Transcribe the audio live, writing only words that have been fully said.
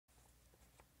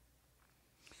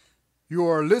You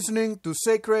are listening to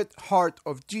Sacred Heart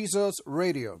of Jesus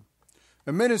Radio,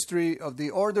 a ministry of the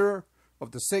Order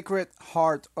of the Sacred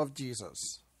Heart of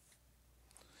Jesus.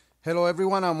 Hello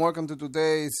everyone and welcome to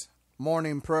today's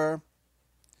morning prayer.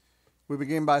 We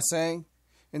begin by saying,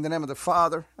 in the name of the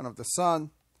Father, and of the Son,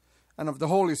 and of the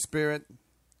Holy Spirit,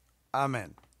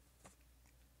 Amen.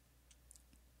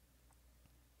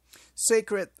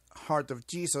 Sacred Heart of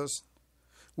Jesus,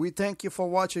 we thank you for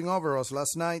watching over us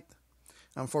last night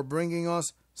and for bringing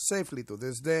us safely to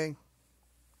this day.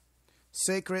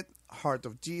 Sacred Heart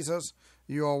of Jesus,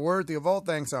 you are worthy of all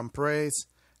thanks and praise.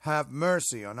 Have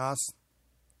mercy on us.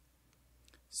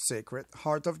 Sacred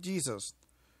Heart of Jesus,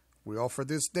 we offer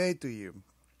this day to you.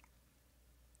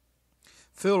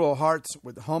 Fill our hearts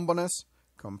with humbleness,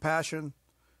 compassion,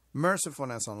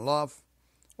 mercifulness, and love,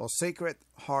 O Sacred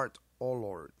Heart, O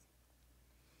Lord.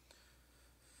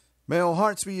 May our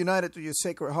hearts be united to your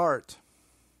Sacred Heart.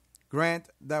 Grant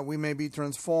that we may be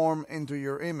transformed into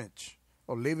your image,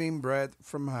 O living bread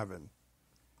from heaven.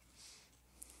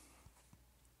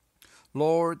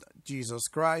 Lord Jesus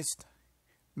Christ,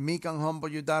 meek and humble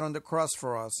you died on the cross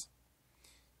for us.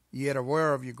 Yet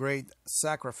aware of your great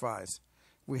sacrifice,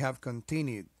 we have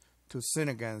continued to sin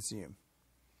against you.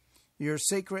 Your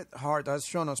Sacred Heart has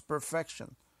shown us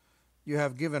perfection. You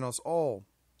have given us all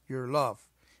your love,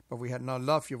 but we had not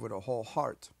loved you with a whole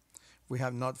heart. We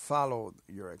have not followed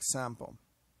your example.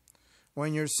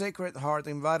 When your Sacred Heart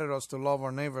invited us to love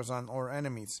our neighbors and our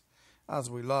enemies as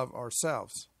we love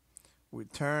ourselves, we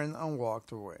turned and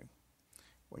walked away.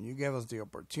 When you gave us the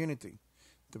opportunity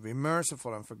to be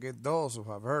merciful and forgive those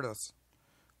who have hurt us,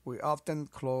 we often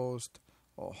closed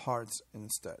our hearts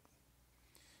instead.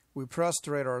 We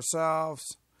prostrate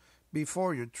ourselves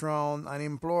before your throne and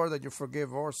implore that you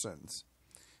forgive our sins.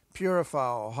 Purify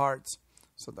our hearts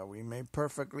so that we may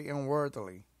perfectly and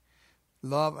worthily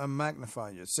love and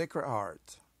magnify your Sacred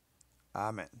Heart.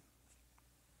 Amen.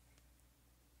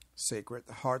 Sacred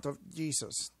Heart of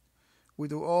Jesus, we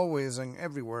do always and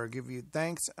everywhere give you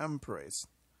thanks and praise,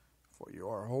 for you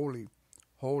are holy,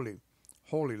 holy,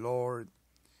 holy Lord.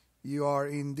 You are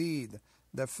indeed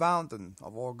the fountain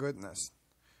of all goodness.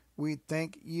 We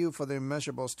thank you for the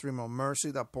immeasurable stream of mercy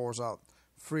that pours out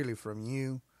freely from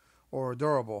you, our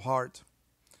adorable heart.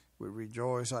 We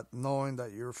rejoice at knowing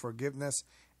that your forgiveness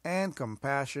and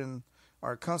compassion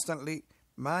are constantly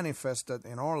manifested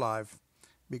in our life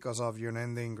because of your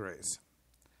unending grace.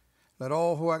 Let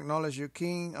all who acknowledge you,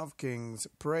 King of Kings,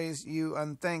 praise you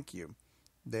and thank you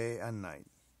day and night.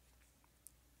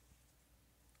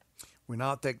 We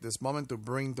now take this moment to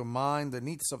bring to mind the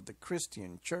needs of the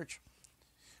Christian church.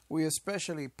 We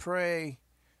especially pray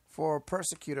for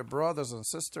persecuted brothers and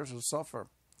sisters who suffer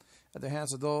at the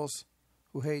hands of those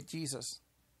who hate Jesus.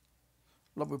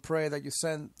 Lord, we pray that you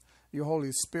send your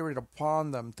Holy Spirit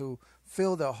upon them to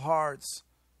fill their hearts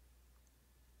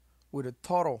with a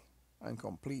total and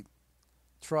complete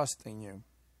trust in you,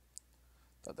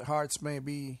 that their hearts may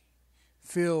be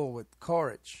filled with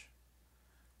courage,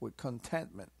 with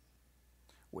contentment,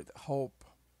 with hope,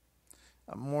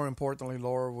 and more importantly,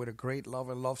 Lord, with a great love,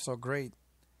 and love so great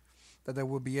that they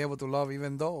will be able to love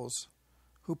even those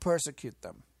who persecute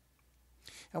them.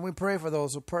 And we pray for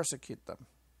those who persecute them,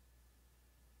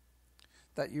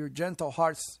 that your gentle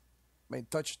hearts may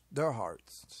touch their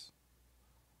hearts,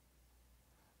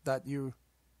 that your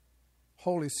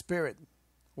Holy Spirit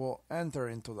will enter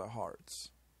into their hearts,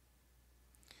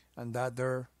 and that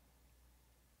their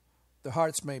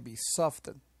hearts may be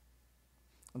softened,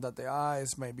 and that their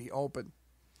eyes may be opened,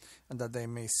 and that they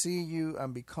may see you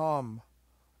and become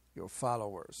your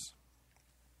followers.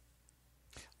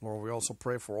 Lord, we also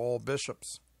pray for all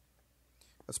bishops.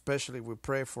 Especially we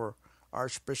pray for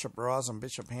Archbishop Ross and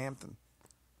Bishop Hampton.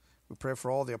 We pray for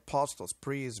all the apostles,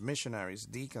 priests, missionaries,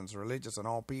 deacons, religious, and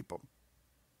all people.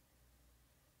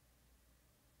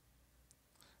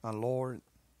 And Lord,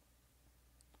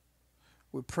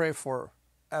 we pray for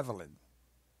Evelyn.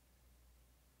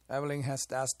 Evelyn has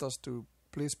asked us to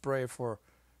please pray for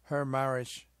her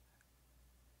marriage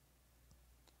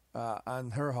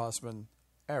and her husband,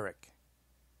 Eric.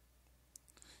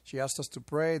 She asked us to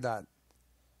pray that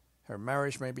her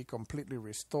marriage may be completely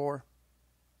restored,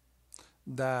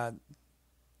 that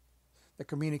the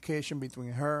communication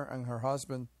between her and her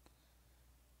husband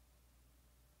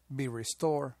be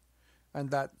restored, and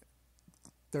that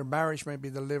their marriage may be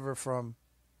delivered from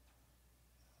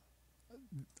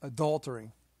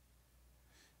adultery,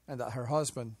 and that her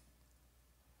husband,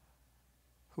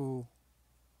 who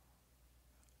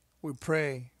we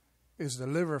pray is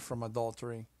delivered from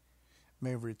adultery,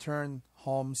 may return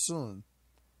home soon,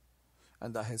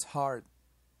 and that his heart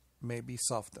may be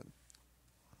softened.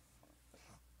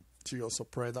 She also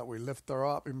prayed that we lift her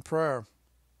up in prayer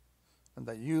and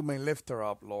that you may lift her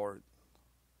up, Lord,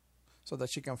 so that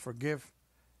she can forgive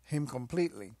him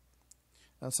completely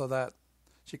and so that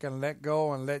she can let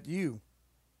go and let you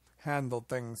handle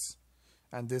things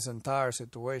and this entire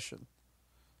situation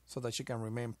so that she can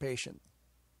remain patient.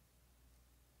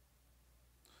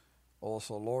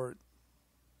 Also, Lord,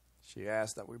 she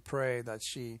asked that we pray that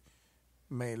she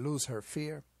may lose her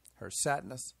fear, her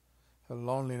sadness, her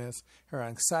loneliness, her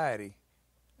anxiety,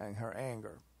 and her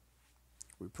anger.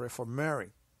 We pray for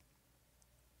Mary.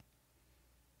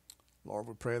 Lord,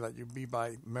 we pray that you be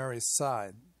by Mary's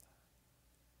side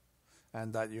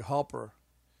and that you help her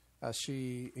as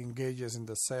she engages in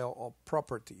the sale of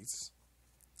properties.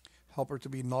 Help her to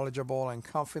be knowledgeable and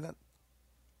confident.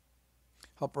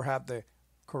 Help her have the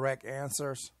correct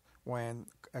answers when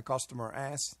a customer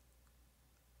asks.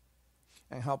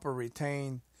 And help her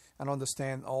retain and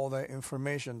understand all the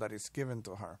information that is given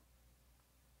to her.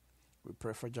 We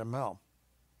pray for Jamel.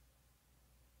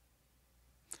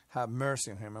 Have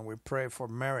mercy on him. And we pray for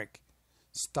Merrick,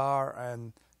 Star,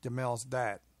 and Jamel's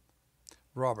dad,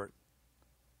 Robert.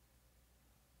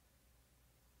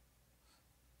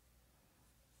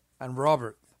 And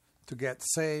Robert to get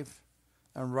saved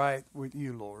and right with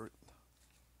you, Lord.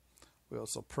 We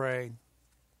also pray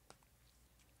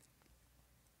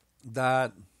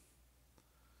that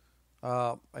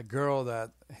a girl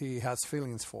that he has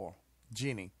feelings for,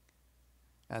 Jeannie,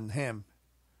 and him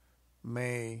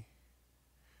may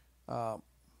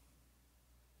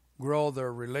grow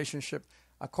their relationship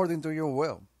according to your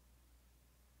will.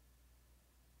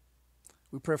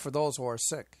 We pray for those who are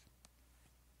sick.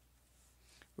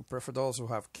 We pray for those who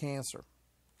have cancer,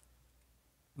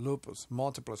 lupus,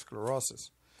 multiple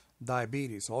sclerosis,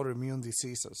 diabetes, autoimmune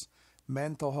diseases,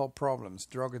 mental health problems,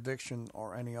 drug addiction,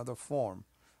 or any other form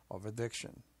of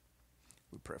addiction.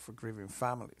 We pray for grieving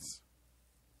families.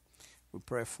 We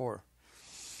pray for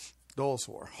those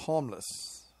who are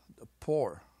homeless, the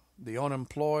poor, the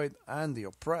unemployed, and the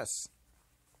oppressed.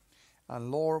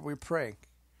 And Lord, we pray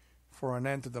for an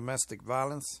end to domestic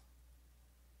violence.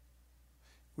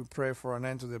 We pray for an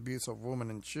end to the abuse of women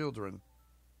and children.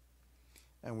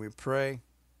 And we pray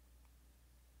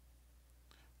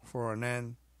for an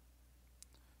end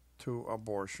to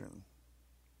abortion.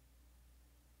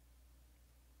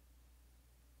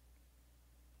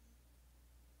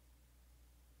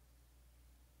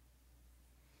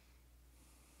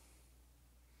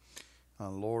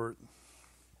 And Lord,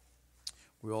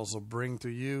 we also bring to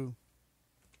you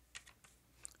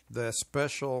the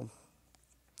special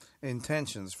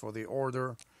intentions for the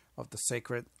order of the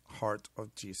Sacred Heart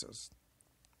of Jesus.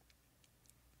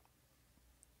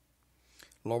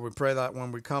 Lord, we pray that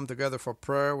when we come together for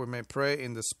prayer, we may pray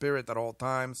in the Spirit at all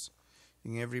times,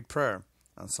 in every prayer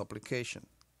and supplication.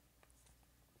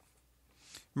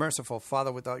 Merciful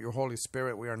Father, without your Holy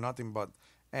Spirit, we are nothing but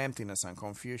emptiness and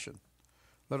confusion.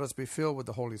 Let us be filled with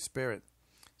the Holy Spirit,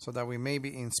 so that we may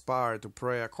be inspired to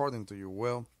pray according to your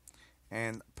will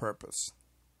and purpose.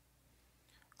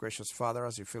 Gracious Father,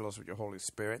 as you fill us with your Holy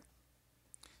Spirit,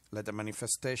 let the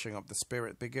manifestation of the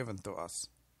Spirit be given to us.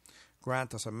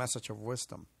 Grant us a message of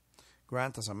wisdom.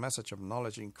 Grant us a message of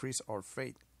knowledge. Increase our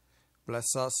faith.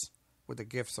 Bless us with the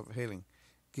gifts of healing.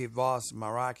 Give us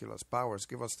miraculous powers.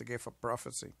 Give us the gift of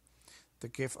prophecy, the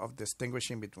gift of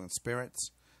distinguishing between spirits,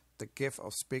 the gift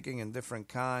of speaking in different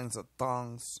kinds of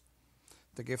tongues,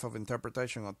 the gift of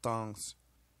interpretation of tongues.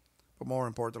 But more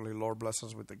importantly, Lord, bless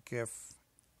us with the gift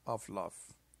of love,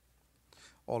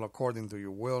 all according to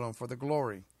your will and for the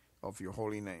glory of your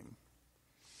holy name.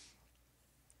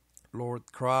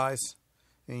 Lord Christ,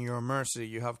 in your mercy,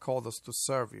 you have called us to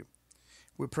serve you.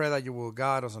 We pray that you will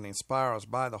guide us and inspire us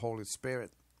by the Holy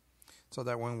Spirit, so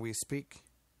that when we speak,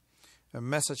 a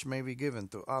message may be given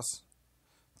to us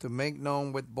to make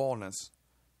known with boldness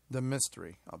the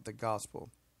mystery of the gospel.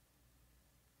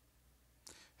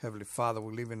 Heavenly Father,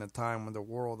 we live in a time when the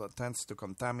world attempts to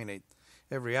contaminate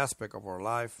every aspect of our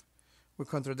life with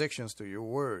contradictions to your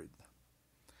word.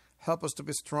 Help us to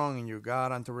be strong in you,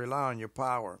 God, and to rely on your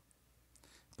power.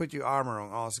 Put your armor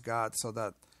on us, God, so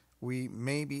that we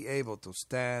may be able to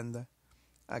stand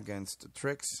against the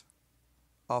tricks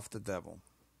of the devil.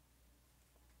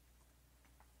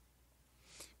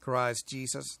 Christ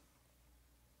Jesus,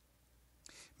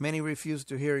 many refuse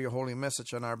to hear your holy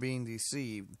message and are being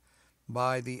deceived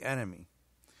by the enemy.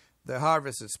 The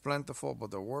harvest is plentiful,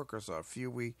 but the workers are few.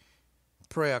 We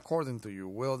pray according to your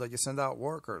will that you send out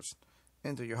workers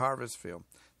into your harvest field,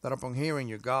 that upon hearing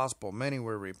your gospel, many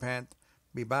will repent,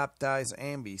 be baptized,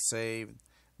 and be saved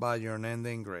by your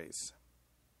unending grace.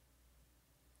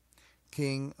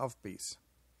 King of peace,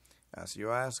 as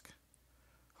you ask,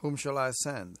 Whom shall I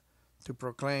send to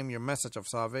proclaim your message of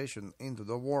salvation into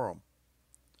the world?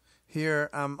 Here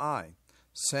am I.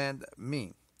 Send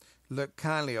me. Look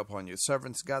kindly upon your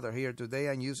servants gathered here today,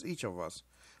 and use each of us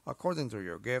according to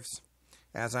your gifts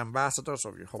as ambassadors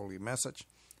of your holy message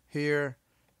here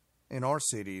in our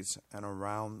cities and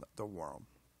around the world.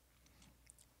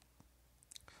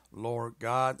 Lord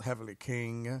God, Heavenly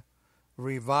King,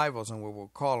 revive us and we will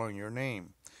call on your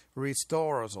name.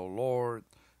 Restore us, O Lord,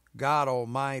 God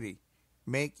Almighty.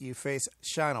 Make your face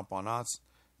shine upon us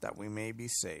that we may be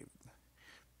saved.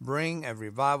 Bring a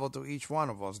revival to each one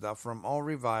of us, that from all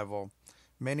revival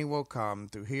many will come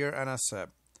to hear and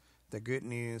accept the good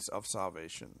news of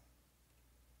salvation.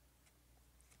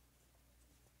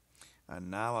 And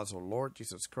now, as our Lord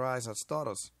Jesus Christ has taught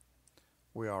us,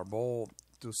 we are bold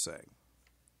to say,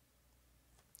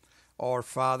 Our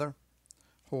Father,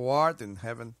 who art in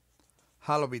heaven,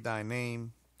 hallowed be thy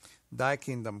name. Thy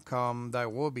kingdom come, thy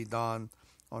will be done,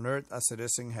 on earth as it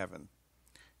is in heaven.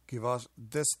 Give us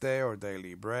this day our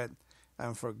daily bread,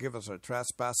 and forgive us our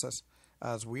trespasses,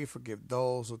 as we forgive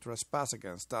those who trespass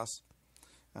against us.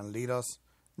 And lead us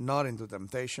not into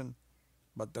temptation,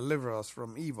 but deliver us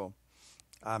from evil.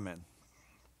 Amen.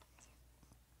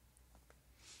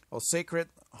 O Sacred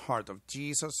Heart of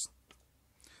Jesus,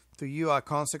 to you I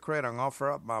consecrate and offer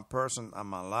up my person and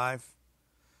my life,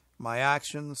 my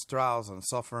actions, trials, and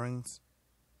sufferings,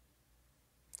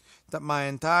 that my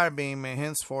entire being may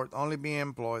henceforth only be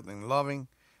employed in loving,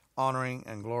 honoring,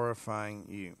 and glorifying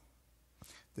you.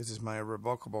 This is my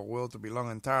irrevocable will to belong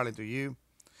entirely to you,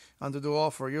 and to do all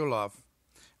for your love,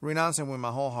 renouncing with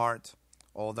my whole heart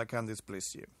all that can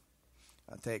displease you.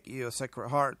 I take you, a Sacred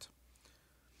Heart,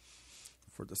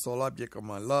 for the sole object of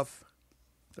my love,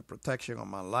 the protection of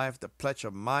my life, the pledge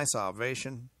of my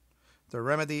salvation, the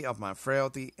remedy of my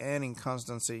frailty and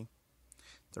inconstancy,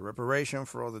 the reparation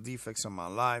for all the defects of my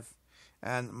life,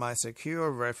 and my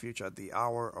secure refuge at the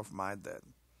hour of my death.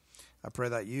 I pray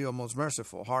that you, O most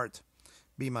merciful heart,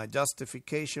 be my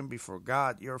justification before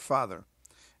God your Father,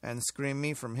 and screen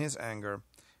me from his anger,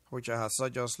 which I have so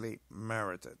justly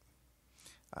merited.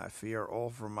 I fear all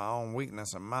from my own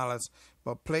weakness and malice,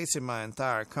 but placing my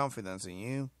entire confidence in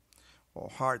you, O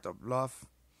heart of love,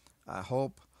 I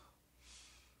hope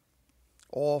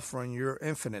all from your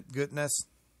infinite goodness.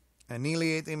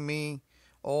 Annihilate in me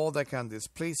all that can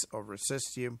displease or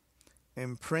resist you.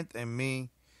 Imprint in me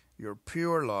your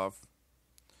pure love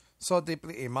so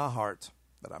deeply in my heart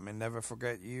that I may never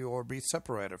forget you or be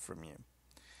separated from you.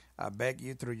 I beg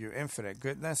you through your infinite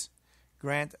goodness,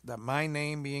 grant that my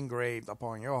name be engraved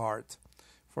upon your heart,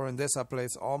 for in this I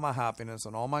place all my happiness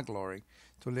and all my glory,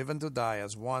 to live and to die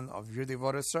as one of your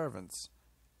devoted servants.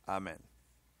 Amen.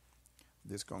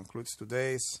 This concludes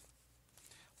today's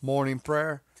morning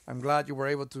prayer. I'm glad you were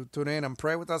able to tune in and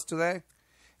pray with us today,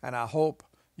 and I hope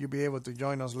you'll be able to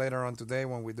join us later on today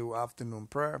when we do afternoon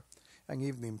prayer and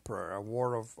evening prayer, a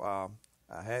word of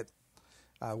ahead.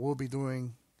 We'll be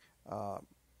doing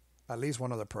at least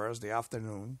one of the prayers, the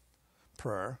afternoon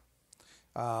prayer,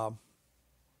 on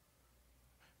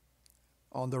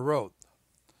the road.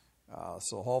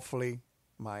 So hopefully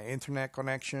my internet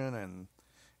connection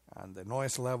and the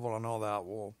noise level and all that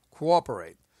will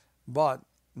cooperate. But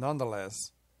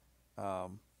nonetheless,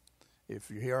 if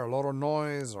you hear a lot of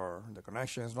noise or the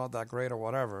connection is not that great or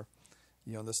whatever,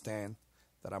 you understand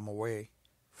that I'm away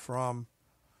from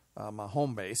my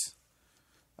home base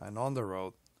and on the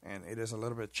road, and it is a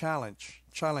little bit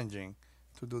challenging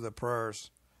to do the prayers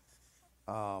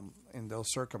in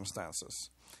those circumstances.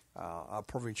 I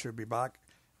probably should be back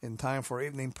in time for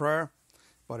evening prayer,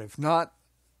 but if not,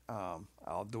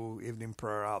 I'll do evening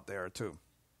prayer out there too.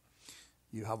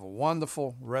 You have a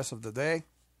wonderful rest of the day,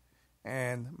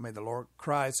 and may the Lord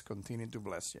Christ continue to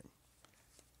bless you.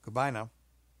 Goodbye now.